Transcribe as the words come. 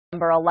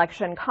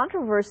Election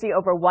controversy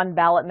over one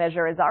ballot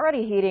measure is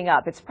already heating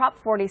up. It's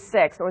Prop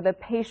 46, or the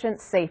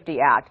Patient Safety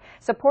Act.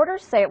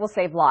 Supporters say it will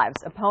save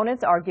lives.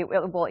 Opponents argue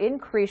it will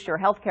increase your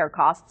health care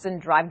costs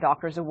and drive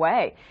doctors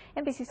away.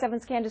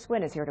 NBC7's Candace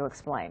Wynn is here to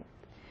explain.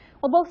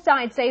 Well, both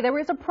sides say there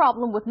is a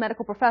problem with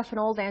medical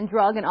professionals and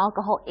drug and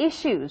alcohol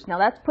issues. Now,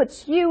 that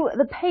puts you,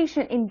 the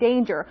patient, in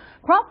danger.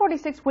 Prop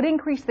 46 would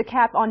increase the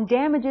cap on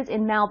damages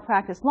in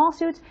malpractice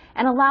lawsuits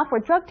and allow for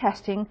drug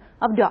testing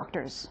of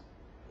doctors.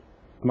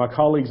 My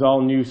colleagues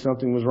all knew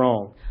something was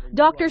wrong.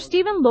 Dr.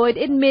 Stephen Lloyd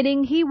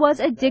admitting he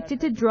was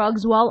addicted to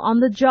drugs while on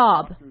the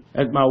job.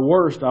 At my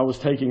worst, I was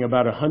taking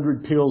about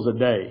 100 pills a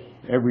day,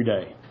 every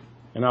day,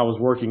 and I was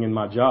working in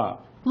my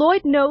job.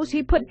 Lloyd knows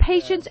he put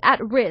patients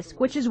at risk,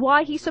 which is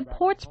why he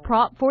supports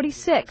Prop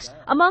 46.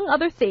 Among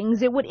other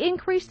things, it would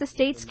increase the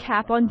state's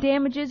cap on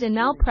damages in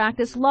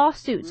malpractice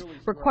lawsuits,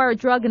 require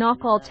drug and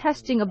alcohol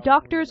testing of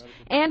doctors,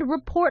 and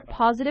report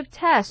positive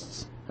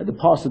tests. The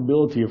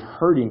possibility of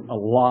hurting a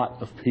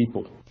lot of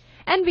people.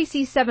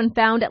 NBC7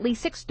 found at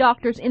least 6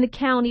 doctors in the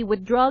county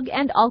with drug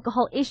and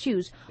alcohol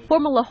issues.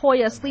 Former La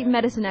Jolla sleep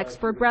medicine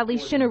expert Bradley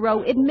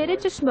Shinero admitted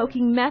to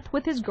smoking meth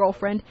with his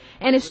girlfriend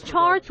and is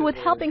charged with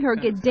helping her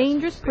get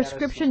dangerous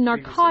prescription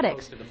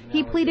narcotics.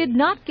 He pleaded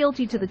not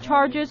guilty to the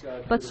charges,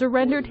 but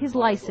surrendered his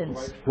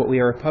license. What we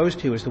are opposed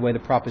to is the way the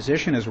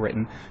proposition is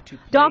written.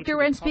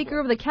 Doctor and Speaker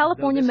of the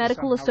California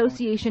Medical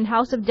Association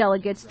House of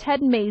Delegates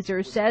Ted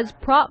Mazur says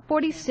Prop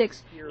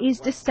 46 is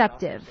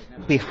deceptive.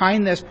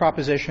 Behind this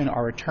proposition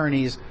are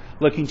attorneys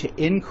looking to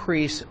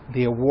increase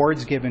the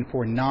awards given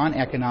for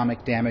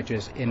non-economic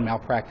damages in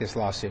malpractice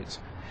lawsuits.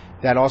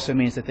 That also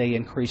means that they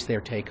increase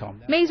their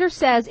take-home. Mazur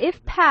says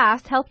if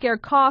passed, healthcare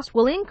costs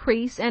will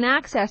increase and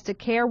access to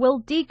care will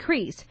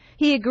decrease.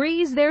 He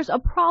agrees there's a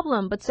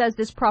problem, but says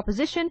this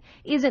proposition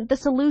isn't the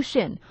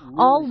solution,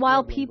 all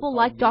while people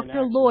like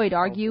Dr. Lloyd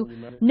argue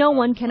no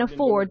one can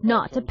afford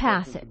not to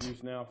pass it.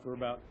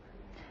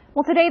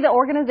 Well, today the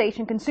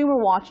organization Consumer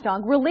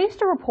Watchdog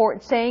released a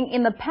report saying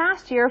in the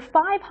past year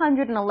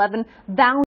 511,000